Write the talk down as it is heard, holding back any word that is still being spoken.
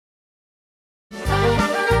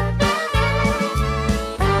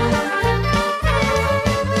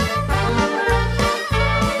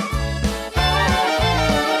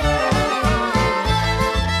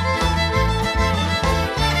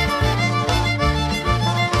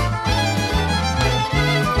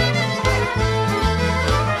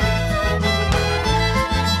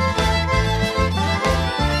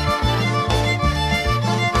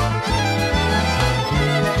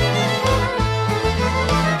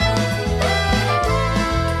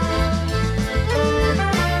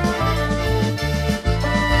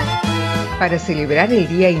Para celebrar el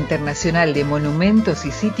Día Internacional de Monumentos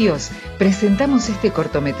y Sitios, presentamos este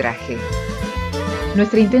cortometraje.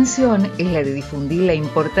 Nuestra intención es la de difundir la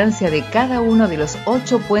importancia de cada uno de los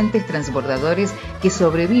 8 puentes transbordadores que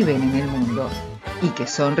sobreviven en el mundo y que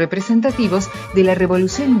son representativos de la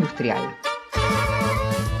revolución industrial.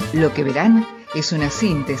 Lo que verán es una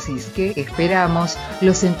síntesis que, esperamos,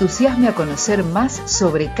 los entusiasme a conocer más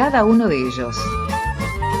sobre cada uno de ellos.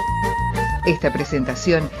 Esta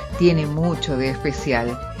presentación tiene mucho de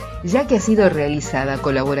especial, ya que ha sido realizada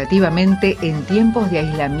colaborativamente en tiempos de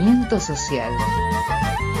aislamiento social.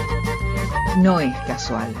 No es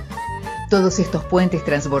casual. Todos estos puentes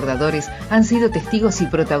transbordadores han sido testigos y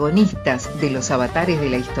protagonistas de los avatares de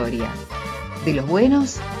la historia, de los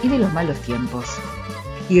buenos y de los malos tiempos,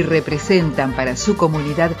 y representan para su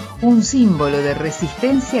comunidad un símbolo de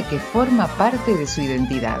resistencia que forma parte de su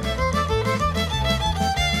identidad.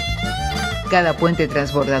 Cada puente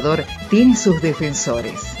transbordador tiene sus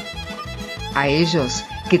defensores. A ellos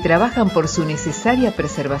que trabajan por su necesaria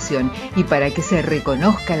preservación y para que se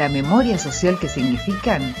reconozca la memoria social que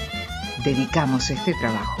significan, dedicamos este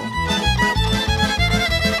trabajo.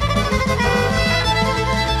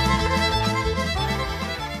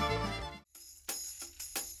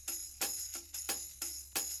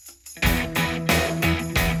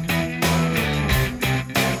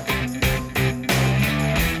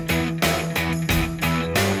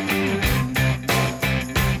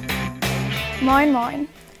 Moin moin.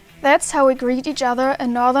 That's how we greet each other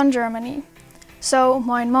in northern Germany. So,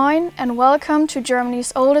 moin moin and welcome to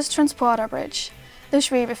Germany's oldest transporter bridge, the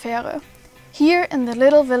Schwebefähre, here in the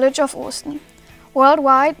little village of Osten.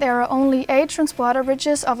 Worldwide there are only 8 transporter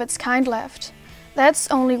bridges of its kind left. That's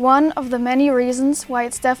only one of the many reasons why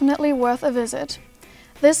it's definitely worth a visit.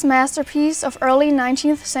 This masterpiece of early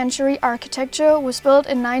 19th century architecture was built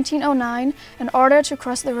in 1909 in order to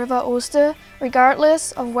cross the river Oste,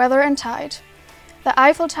 regardless of weather and tide. The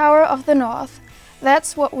Eiffel Tower of the North,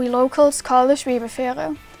 that's what we locals call the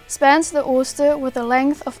Schwebefähre, spans the Oste with a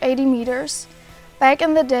length of 80 meters. Back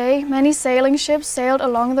in the day, many sailing ships sailed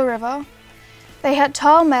along the river. They had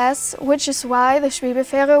tall masts, which is why the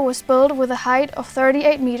Schwebefähre was built with a height of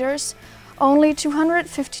 38 meters. Only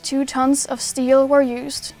 252 tons of steel were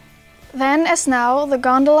used. Then, as now, the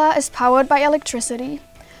gondola is powered by electricity.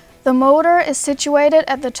 The motor is situated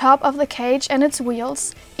at the top of the cage and its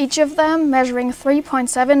wheels, each of them measuring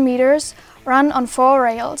 3.7 meters, run on 4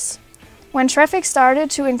 rails. When traffic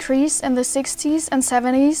started to increase in the 60s and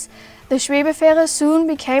 70s, the Schwebefähre soon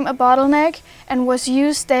became a bottleneck and was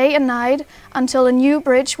used day and night until a new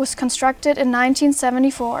bridge was constructed in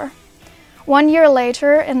 1974. 1 year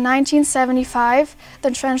later, in 1975,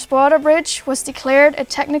 the Transporter Bridge was declared a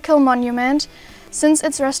technical monument. Since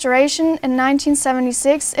its restoration in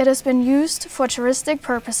 1976, it has been used for touristic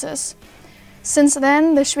purposes. Since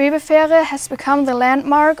then, the Schwebefähre has become the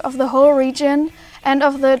landmark of the whole region and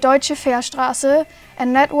of the Deutsche Fährstraße, a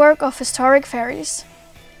network of historic ferries.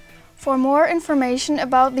 For more information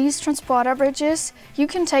about these transporter bridges, you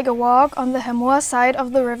can take a walk on the Hemmoor side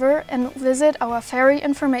of the river and visit our ferry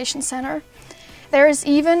information center. There is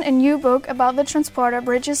even a new book about the transporter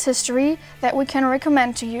bridges history that we can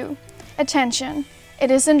recommend to you. Attention,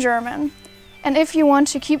 it is in German. And if you want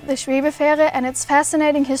to keep the Schwebefähre and its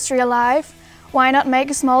fascinating history alive, why not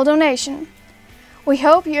make a small donation? We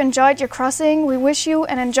hope you enjoyed your crossing. We wish you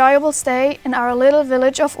an enjoyable stay in our little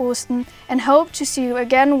village of Osten and hope to see you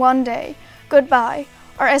again one day. Goodbye,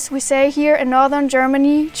 or as we say here in northern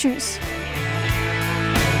Germany, tschüss.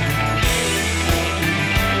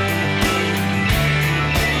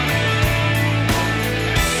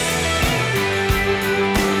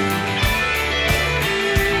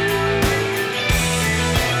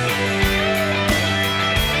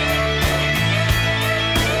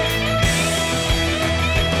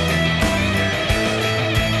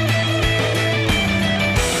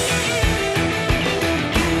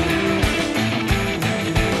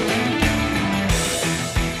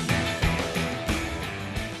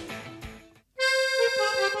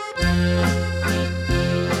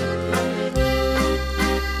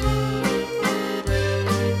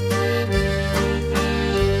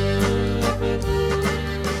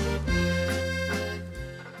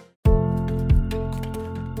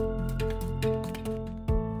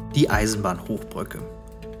 Die Eisenbahnhochbrücke.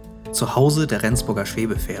 Zuhause der Rendsburger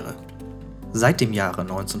Schwebefähre. Seit dem Jahre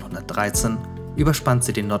 1913 überspannt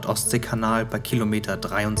sie den Nord-Ostsee-Kanal bei Kilometer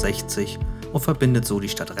 63 und verbindet so die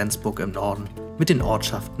Stadt Rendsburg im Norden mit den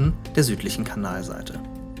Ortschaften der südlichen Kanalseite.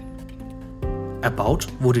 Erbaut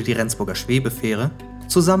wurde die Rendsburger Schwebefähre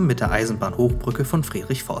zusammen mit der Eisenbahnhochbrücke von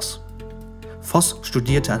Friedrich Voss. Voss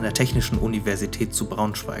studierte an der Technischen Universität zu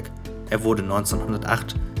Braunschweig, Er wurde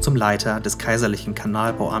 1908 zum Leiter des Kaiserlichen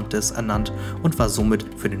Kanalbauamtes ernannt und war somit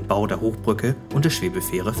für den Bau der Hochbrücke und der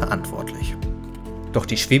Schwebefähre verantwortlich. Doch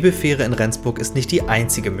die Schwebefähre in Rendsburg ist nicht die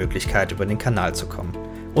einzige Möglichkeit, über den Kanal zu kommen.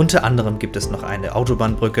 Unter anderem gibt es noch eine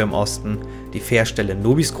Autobahnbrücke im Osten, die Fährstelle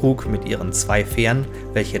Nobiskrug mit ihren 2 Fähren,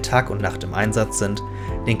 welche Tag und Nacht im Einsatz sind,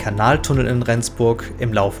 den Kanaltunnel in Rendsburg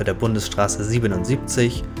im Laufe der Bundesstraße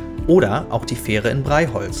 77 oder auch die Fähre in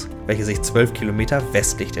Breiholz, welche sich 12 Kilometer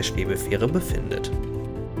westlich der Schwebefähre befindet.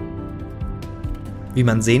 Wie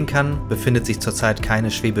man sehen kann, befindet sich zurzeit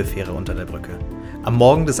keine Schwebefähre unter der Brücke. Am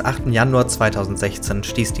Morgen des 8. Januar 2016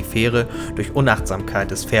 stieß die Fähre durch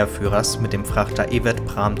Unachtsamkeit des Fährführers mit dem Frachter Evert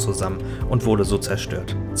Pram zusammen und wurde so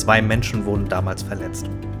zerstört. 2 Menschen wurden damals verletzt.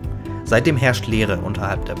 Seitdem herrscht Leere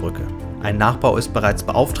unterhalb der Brücke. Ein Nachbau ist bereits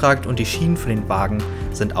beauftragt und die Schienen für den Wagen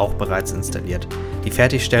sind auch bereits installiert. Die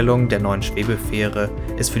Fertigstellung der neuen Schwebefähre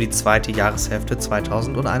ist für die 2. Jahreshälfte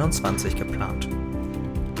 2021 geplant.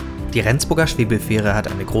 Die Rendsburger Schwebefähre hat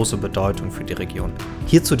eine große Bedeutung für die Region.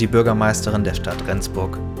 Hierzu die Bürgermeisterin der Stadt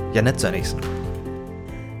Rendsburg, Janette Sönnigsen.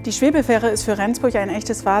 Die Schwebefähre ist für Rendsburg ein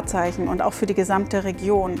echtes Wahrzeichen und auch für die gesamte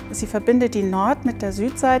Region. Sie verbindet die Nord- mit der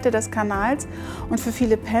Südseite des Kanals und für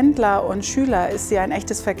viele Pendler und Schüler ist sie ein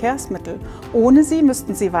echtes Verkehrsmittel. Ohne sie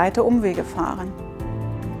müssten sie weite Umwege fahren.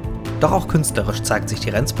 Doch auch künstlerisch zeigt sich die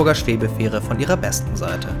Rendsburger Schwebefähre von ihrer besten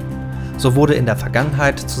Seite. So wurde in der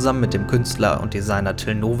Vergangenheit zusammen mit dem Künstler und Designer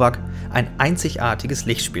Till Nowak ein einzigartiges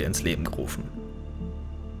Lichtspiel ins Leben gerufen.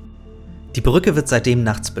 Die Brücke wird seitdem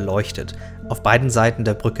nachts beleuchtet. Auf beiden Seiten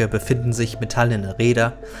der Brücke befinden sich metallene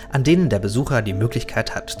Räder, an denen der Besucher die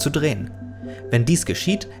Möglichkeit hat zu drehen. Wenn dies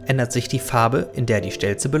geschieht, ändert sich die Farbe, in der die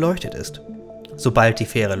Stelze beleuchtet ist. Sobald die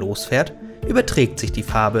Fähre losfährt, überträgt sich die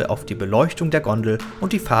Farbe auf die Beleuchtung der Gondel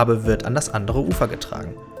und die Farbe wird an das andere Ufer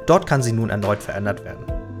getragen. Dort kann sie nun erneut verändert werden.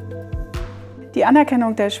 Die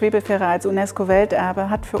Anerkennung der Schwebefähre als UNESCO-Welterbe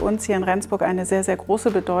hat für uns hier in Rendsburg eine sehr, sehr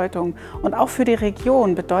große Bedeutung. Und auch für die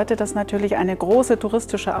Region bedeutet das natürlich eine große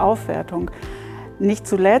touristische Aufwertung. Nicht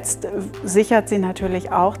zuletzt sichert sie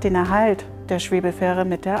natürlich auch den Erhalt der Schwebefähre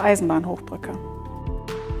mit der Eisenbahnhochbrücke.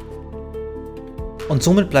 Und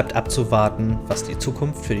somit bleibt abzuwarten, was die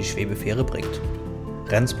Zukunft für die Schwebefähre bringt.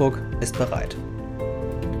 Rendsburg ist bereit.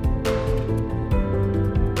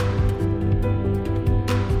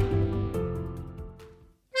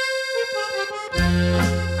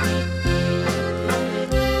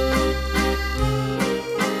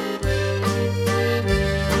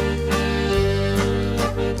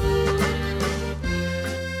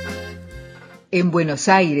 En Buenos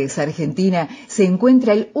Aires, Argentina, se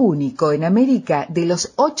encuentra el único en América de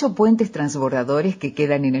los 8 puentes transbordadores que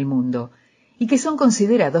quedan en el mundo y que son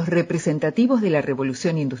considerados representativos de la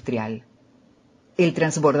revolución industrial. El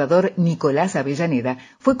transbordador Nicolás Avellaneda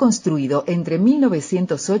fue construido entre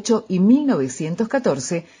 1908 y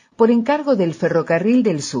 1914 por encargo del Ferrocarril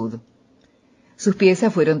del Sud. Sus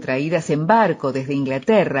piezas fueron traídas en barco desde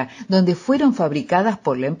Inglaterra, donde fueron fabricadas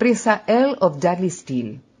por la empresa Earl of Dudley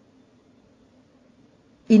Steel.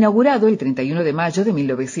 Inaugurado el 31 de mayo de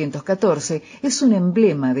 1914, es un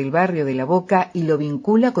emblema del barrio de La Boca y lo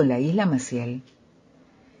vincula con la isla Maciel.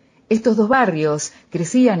 Estos 2 barrios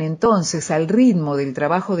crecían entonces al ritmo del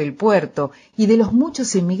trabajo del puerto y de los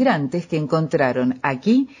muchos inmigrantes que encontraron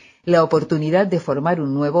aquí la oportunidad de formar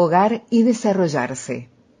un nuevo hogar y desarrollarse.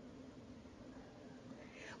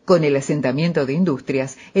 Con el asentamiento de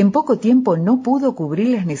industrias, en poco tiempo no pudo cubrir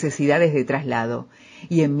las necesidades de traslado,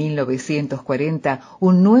 y en 1940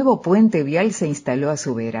 un nuevo puente vial se instaló a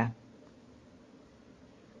su vera.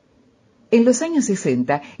 En los años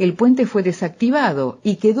 60 el puente fue desactivado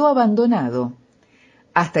y quedó abandonado,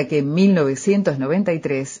 hasta que en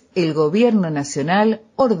 1993 el gobierno nacional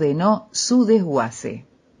ordenó su desguace.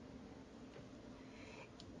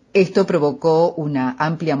 Esto provocó una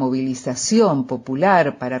amplia movilización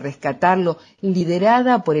popular para rescatarlo,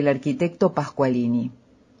 liderada por el arquitecto Pasqualini.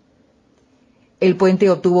 El puente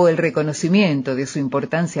obtuvo el reconocimiento de su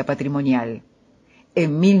importancia patrimonial.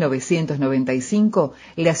 En 1995,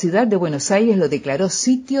 la ciudad de Buenos Aires lo declaró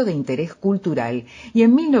sitio de interés cultural y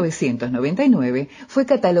en 1999 fue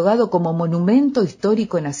catalogado como Monumento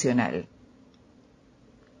Histórico Nacional.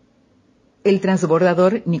 El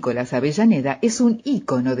transbordador Nicolás Avellaneda es un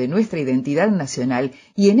ícono de nuestra identidad nacional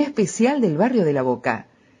y en especial del barrio de La Boca.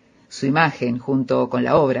 Su imagen, junto con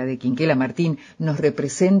la obra de Quinquela Martín, nos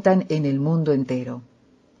representan en el mundo entero.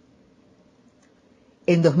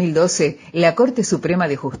 En 2012, la Corte Suprema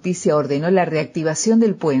de Justicia ordenó la reactivación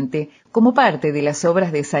del puente como parte de las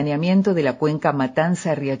obras de saneamiento de la cuenca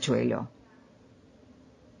Matanza-Riachuelo.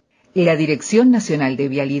 La Dirección Nacional de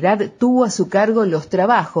Vialidad tuvo a su cargo los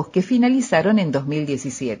trabajos que finalizaron en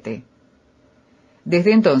 2017.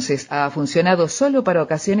 Desde entonces ha funcionado solo para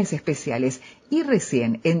ocasiones especiales y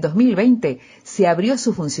recién en 2020 se abrió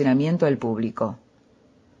su funcionamiento al público.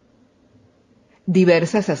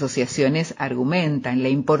 Diversas asociaciones argumentan la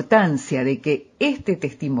importancia de que este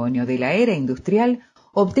testimonio de la era industrial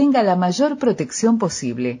obtenga la mayor protección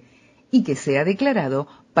posible y que sea declarado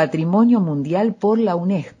Patrimonio Mundial por la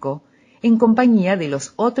UNESCO, en compañía de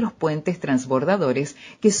los otros puentes transbordadores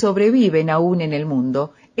que sobreviven aún en el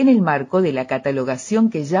mundo en el marco de la catalogación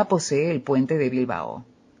que ya posee el puente de Bilbao.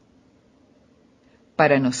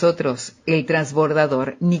 Para nosotros, el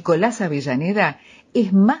transbordador Nicolás Avellaneda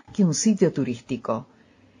es más que un sitio turístico.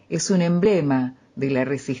 Es un emblema de la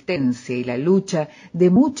resistencia y la lucha de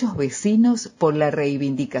muchos vecinos por la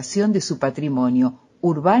reivindicación de su patrimonio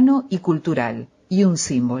urbano y cultural, y un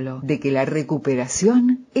símbolo de que la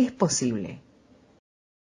recuperación es posible.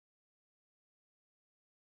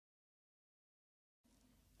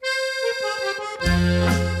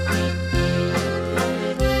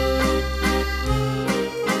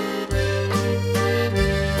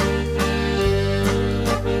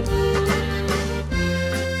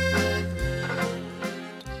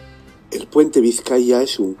 El puente Vizcaya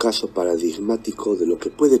es un caso paradigmático de lo que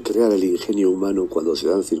puede crear el ingenio humano cuando se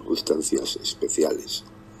dan circunstancias especiales.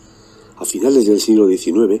 A finales del siglo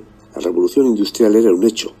XIX, la revolución industrial era un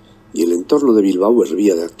hecho y el entorno de Bilbao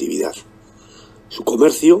hervía de actividad. Su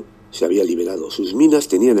comercio se había liberado, sus minas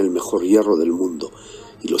tenían el mejor hierro del mundo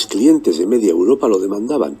y los clientes de media Europa lo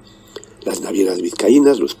demandaban. Las navieras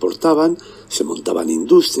vizcaínas lo exportaban, se montaban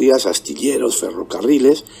industrias, astilleros,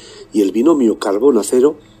 ferrocarriles y el binomio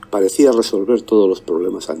carbón-acero parecía resolver todos los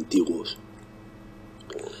problemas antiguos.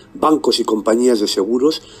 Bancos y compañías de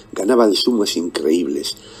seguros ganaban sumas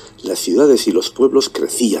increíbles. Las ciudades y los pueblos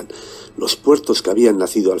crecían. Los puertos que habían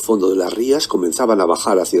nacido al fondo de las rías comenzaban a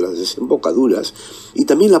bajar hacia las desembocaduras y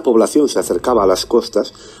también la población se acercaba a las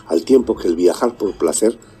costas al tiempo que el viajar por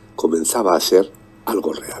placer comenzaba a ser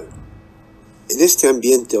algo real. En este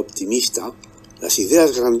ambiente optimista, las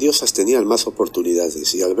ideas grandiosas tenían más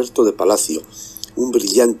oportunidades y Alberto de Palacio, un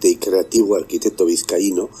brillante y creativo arquitecto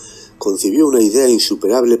vizcaíno, concibió una idea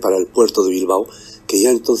insuperable para el puerto de Bilbao que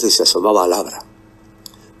ya entonces se asomaba al Abra.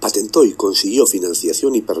 Patentó y consiguió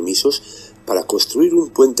financiación y permisos para construir un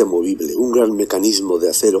puente movible, un gran mecanismo de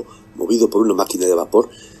acero movido por una máquina de vapor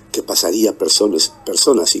que pasaría personas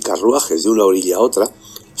y carruajes de una orilla a otra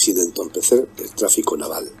sin entorpecer el tráfico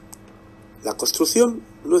naval. La construcción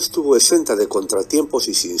no estuvo exenta de contratiempos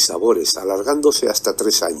y sinsabores, alargándose hasta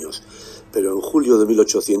 3 años, pero en julio de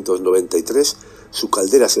 1893 su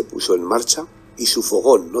caldera se puso en marcha y su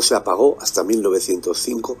fogón no se apagó hasta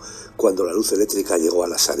 1905, cuando la luz eléctrica llegó a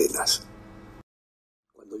las Arenas.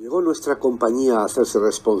 Cuando llegó nuestra compañía a hacerse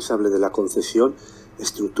responsable de la concesión,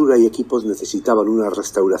 estructura y equipos necesitaban una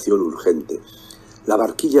restauración urgente. La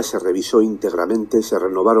barquilla se revisó íntegramente, se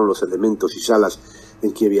renovaron los elementos y salas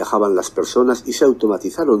en que viajaban las personas y se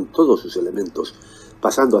automatizaron todos sus elementos,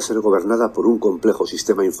 pasando a ser gobernada por un complejo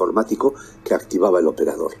sistema informático que activaba el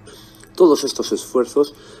operador. Todos estos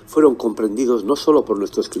esfuerzos fueron comprendidos no solo por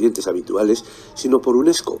nuestros clientes habituales, sino por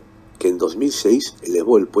UNESCO, que en 2006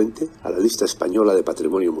 elevó el puente a la lista española de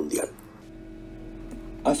Patrimonio Mundial.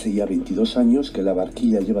 Hace ya 22 años que la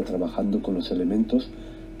barquilla lleva trabajando con los elementos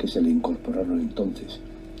que se le incorporaron entonces,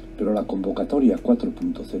 pero la convocatoria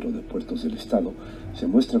 4.0 de Puertos del Estado se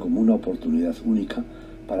muestra como una oportunidad única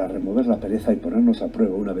para remover la pereza y ponernos a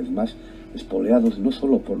prueba una vez más, espoleados no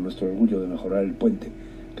solo por nuestro orgullo de mejorar el puente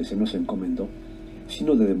que se nos encomendó,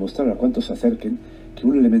 sino de demostrar a cuantos se acerquen que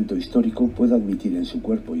un elemento histórico puede admitir en su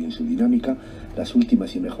cuerpo y en su dinámica las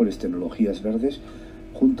últimas y mejores tecnologías verdes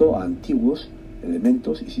junto a antiguos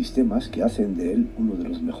elementos y sistemas que hacen de él uno de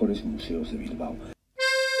los mejores museos de Bilbao.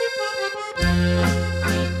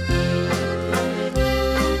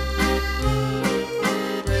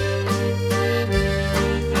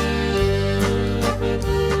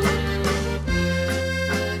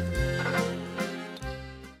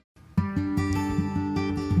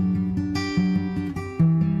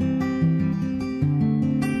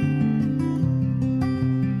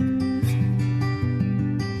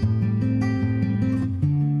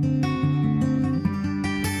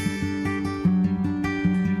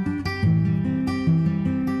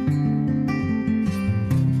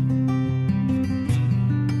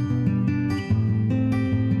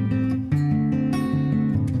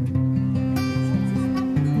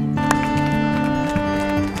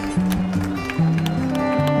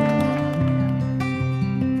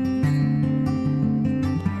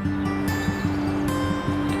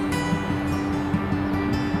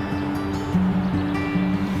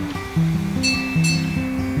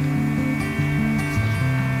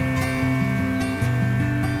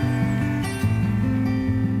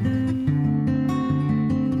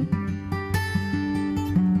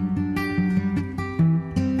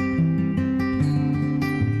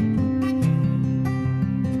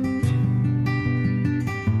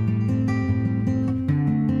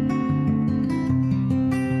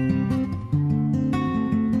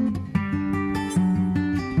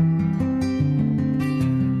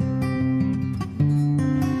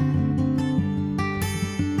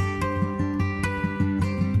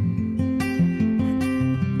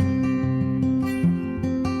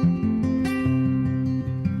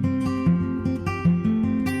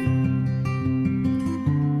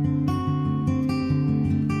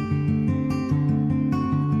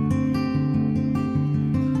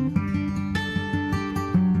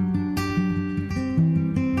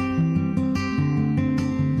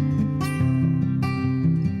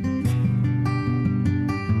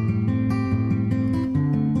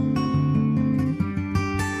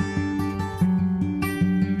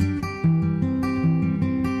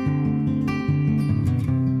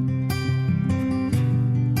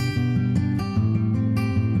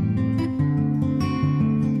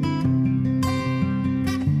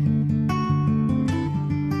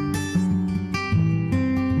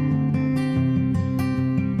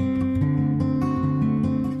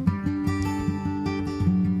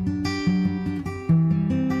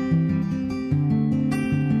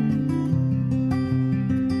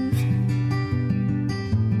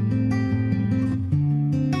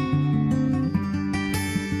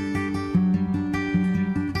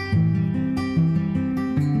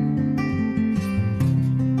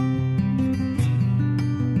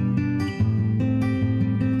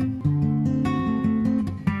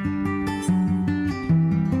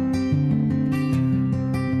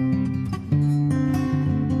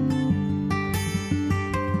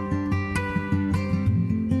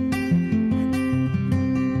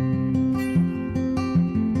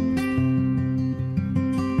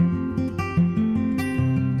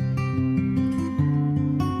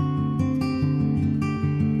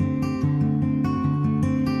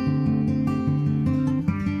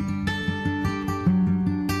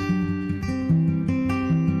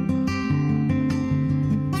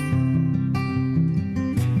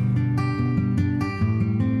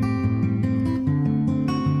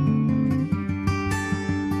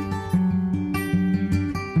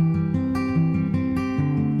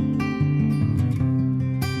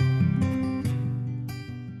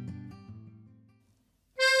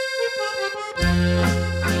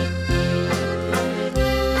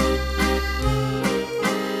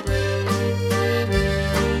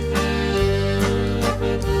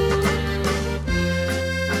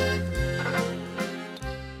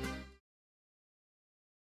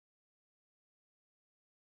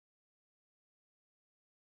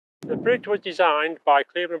 The bridge was designed by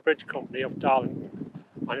Cleveland Bridge Company of Darlington,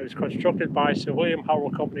 and it was constructed by Sir William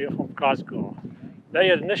Howell Company of Glasgow. They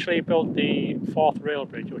had initially built the 4th rail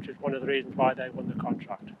bridge, which is one of the reasons why they won the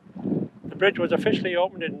contract. The bridge was officially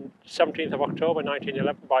opened on 17th of October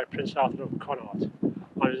 1911 by Prince Arthur of Connaught,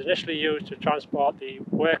 and it was initially used to transport the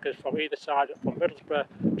workers from either side from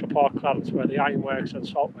Middlesbrough to Port Clarence, where the ironworks and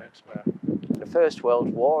saltworks were. In the First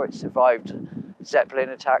World War, it survived Zeppelin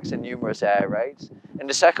attacks and numerous air raids. In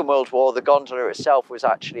the Second World War, the gondola itself was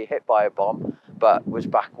actually hit by a bomb, but was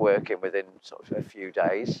back working within sort of a few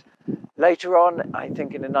days. Later on, I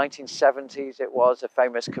think in the 1970s, it was a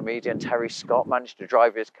famous comedian, Terry Scott, managed to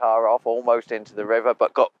drive his car off almost into the river,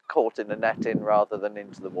 but got caught in the netting rather than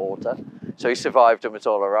into the water. So he survived and was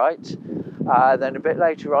all right. Then a bit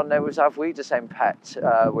later on, there was Have We the Same Pet,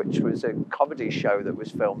 which was a comedy show that was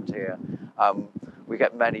filmed here. We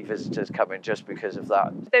get many visitors coming just because of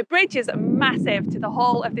that. The bridge is massive to the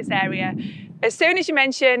whole of this area. As soon as you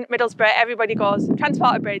mention Middlesbrough, everybody goes,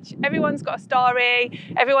 Transporter Bridge. Everyone's got a story,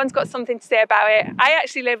 everyone's got something to say about it. I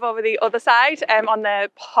actually live over the other side, on the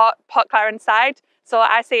Port Clarence side, so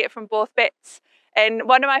I see it from both bits. And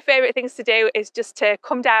one of my favourite things to do is just to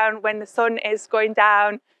come down when the sun is going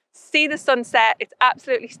down, see the sunset. It's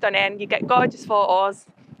absolutely stunning. You get gorgeous photos.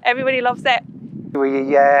 Everybody loves it.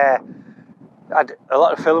 We had a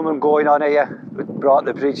lot of filming going on here. We brought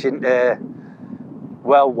the bridge into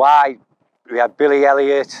worldwide. We had Billy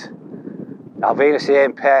Elliot, Alvina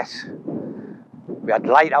St. Pet. We had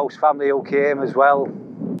Lighthouse family who came as well.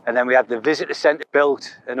 And then we had the visitor centre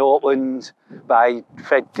built and opened by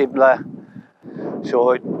Fred Dibbler.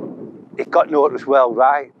 So it got noticed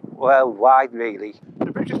worldwide really. The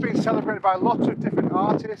bridge has been celebrated by lots of different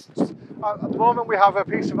artists. At the moment we have a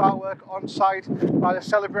piece of artwork on site by the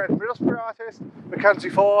celebrated Middlesbrough artist, Mackenzie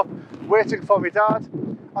Four, Waiting for Me Dad.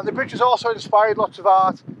 And the bridge has also inspired lots of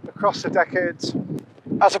art across the decades.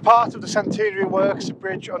 As a part of the centenary works, the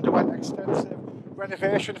bridge underwent extensive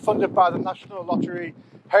renovation funded by the National Lottery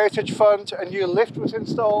Heritage Fund. A new lift was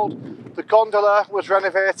installed, the gondola was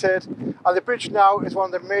renovated, and the bridge now is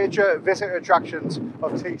one of the major visitor attractions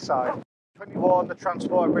of Teesside. 21, the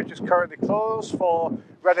Transporter Bridge is currently closed for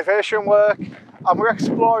renovation work, and we're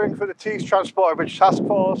exploring for the Tees Transporter Bridge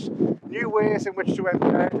Taskforce new ways in which to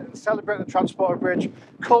embed and celebrate the Transporter Bridge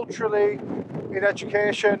culturally, in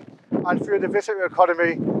education, and through the visitor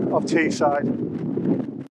economy of Teesside.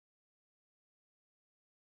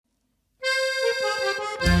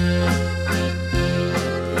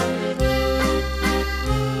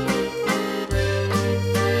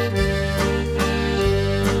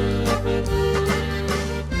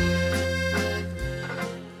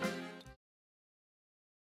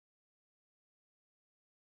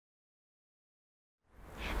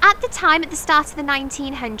 At the time, at the start of the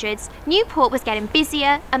 1900s, Newport was getting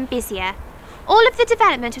busier and busier. All of the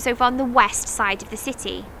development was over on the west side of the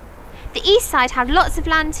city. The east side had lots of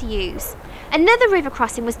land to use. Another river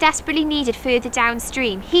crossing was desperately needed further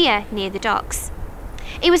downstream, here near the docks.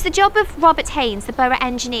 It was the job of Robert Haynes, the borough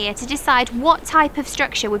engineer, to decide what type of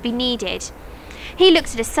structure would be needed. He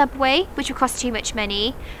looked at a subway, which would cost too much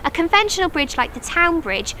money, a conventional bridge like the town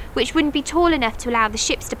bridge, which wouldn't be tall enough to allow the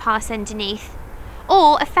ships to pass underneath,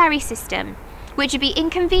 or a ferry system, which would be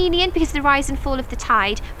inconvenient because of the rise and fall of the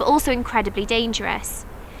tide, but also incredibly dangerous.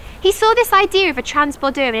 He saw this idea of a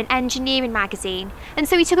transporteur in an engineering magazine, and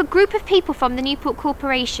so he took a group of people from the Newport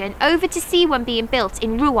Corporation over to see one being built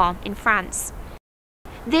in Rouen in France.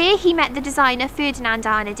 There he met the designer Ferdinand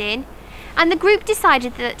Arnadin, and the group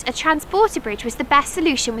decided that a transporter bridge was the best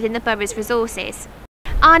solution within the borough's resources.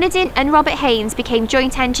 Arnadin and Robert Haynes became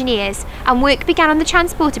joint engineers, and work began on the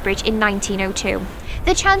transporter bridge in 1902.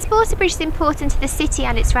 The transporter bridge is important to the city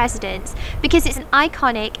and its residents because it's an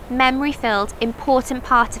iconic, memory-filled, important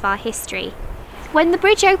part of our history. When the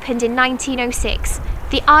bridge opened in 1906,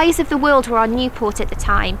 the eyes of the world were on Newport at the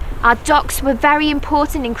time. Our docks were very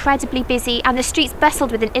important, incredibly busy, and the streets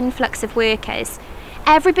bustled with an influx of workers.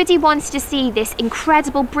 Everybody wanted to see this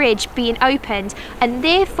incredible bridge being opened, and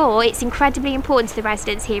therefore it's incredibly important to the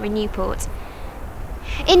residents here in Newport.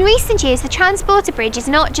 In recent years, the transporter bridge is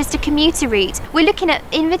not just a commuter route. We're looking at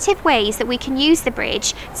innovative ways that we can use the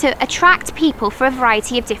bridge to attract people for a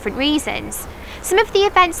variety of different reasons. Some of the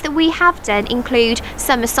events that we have done include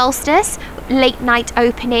summer solstice, late night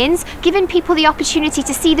openings, giving people the opportunity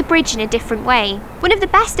to see the bridge in a different way. One of the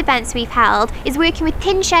best events we've held is working with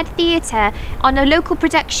Pinshed Theatre on a local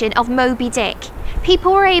production of Moby Dick.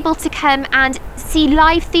 People were able to come and see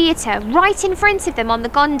live theatre right in front of them on the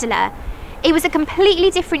gondola. It was a completely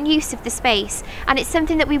different use of the space, and it's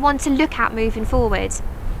something that we want to look at moving forward.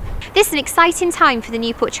 This is an exciting time for the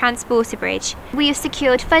Newport Transporter Bridge. We have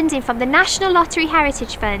secured funding from the National Lottery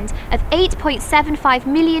Heritage Fund of £8.75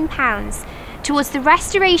 million towards the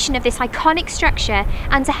restoration of this iconic structure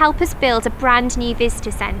and to help us build a brand new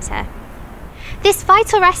visitor centre. This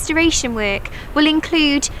vital restoration work will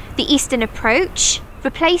include the eastern approach,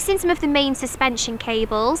 replacing some of the main suspension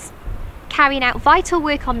cables, carrying out vital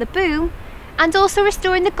work on the boom, and also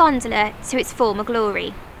restoring the gondola to its former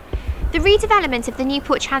glory. The redevelopment of the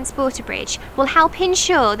Newport Transporter Bridge will help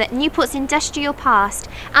ensure that Newport's industrial past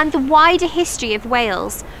and the wider history of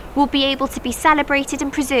Wales will be able to be celebrated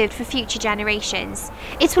and preserved for future generations.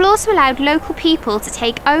 It will also allow local people to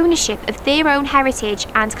take ownership of their own heritage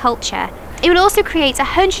and culture. It will also create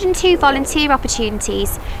 102 volunteer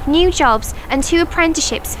opportunities, new jobs and 2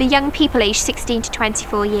 apprenticeships for young people aged 16 to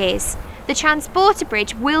 24 years. The Transporter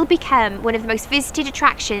Bridge will become one of the most visited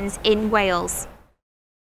attractions in Wales.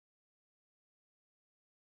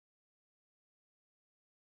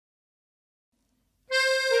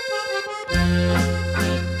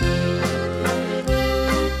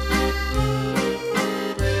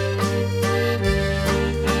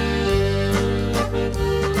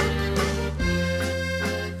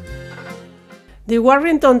 The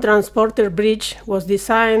Warrington Transporter Bridge was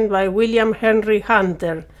designed by William Henry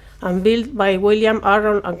Hunter and built by William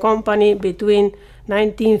Arroll and Company between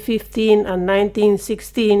 1915 and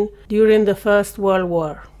 1916 during the First World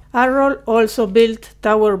War. Arroll also built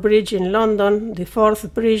Tower Bridge in London, the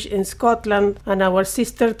Forth Bridge in Scotland, and our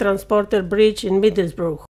sister Transporter Bridge in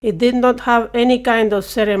Middlesbrough. It did not have any kind of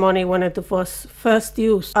ceremony when it was first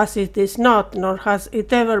used, as it is not, nor has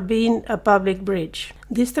it ever been, a public bridge.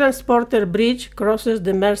 This Transporter Bridge crosses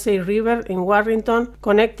the Mersey River in Warrington,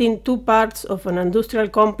 connecting 2 parts of an industrial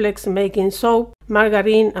complex making soap,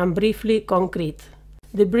 margarine and briefly concrete.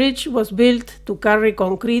 The bridge was built to carry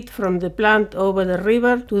concrete from the plant over the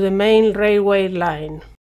river to the main railway line.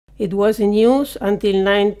 It was in use until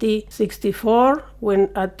 1964, when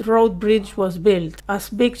a road bridge was built, as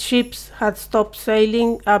big ships had stopped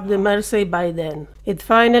sailing up the Mersey by then. It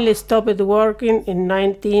finally stopped working in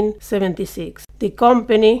 1976. The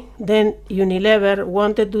company, then Unilever,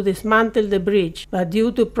 wanted to dismantle the bridge, but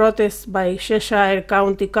due to protests by Cheshire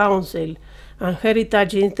County Council and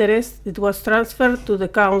heritage interests, it was transferred to the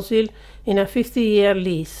council in a 50-year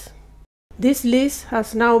lease. This lease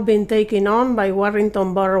has now been taken on by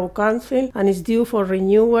Warrington Borough Council and is due for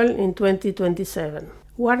renewal in 2027.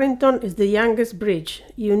 Warrington is the youngest bridge,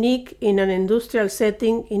 unique in an industrial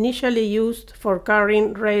setting initially used for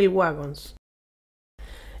carrying rail wagons.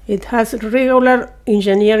 It has regular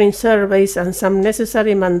engineering surveys and some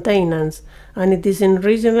necessary maintenance, and it is in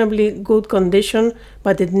reasonably good condition,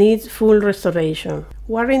 but it needs full restoration.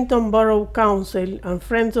 Warrington Borough Council and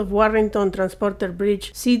Friends of Warrington Transporter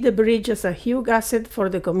Bridge see the bridge as a huge asset for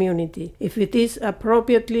the community if it is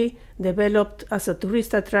appropriately developed as a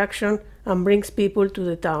tourist attraction and brings people to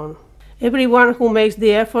the town. Everyone who makes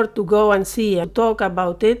the effort to go and see and talk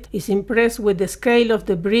about it is impressed with the scale of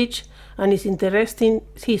the bridge and its interesting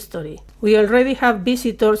history. We already have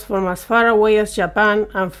visitors from as far away as Japan,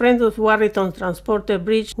 and Friends of Warrington Transporter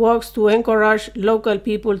Bridge works to encourage local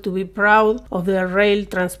people to be proud of their rail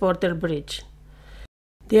transporter bridge.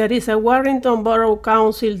 There is a Warrington Borough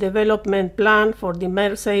Council development plan for the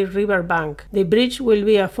Mersey River bank. The bridge will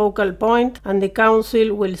be a focal point, and the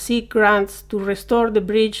council will seek grants to restore the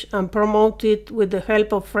bridge and promote it with the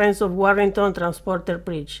help of Friends of Warrington Transporter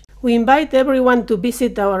Bridge. We invite everyone to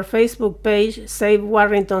visit our Facebook page, Save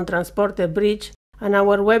Warrington Transporter Bridge, and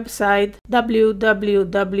our website,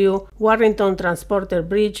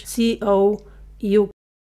 www.warringtontransporterbridge.co.uk.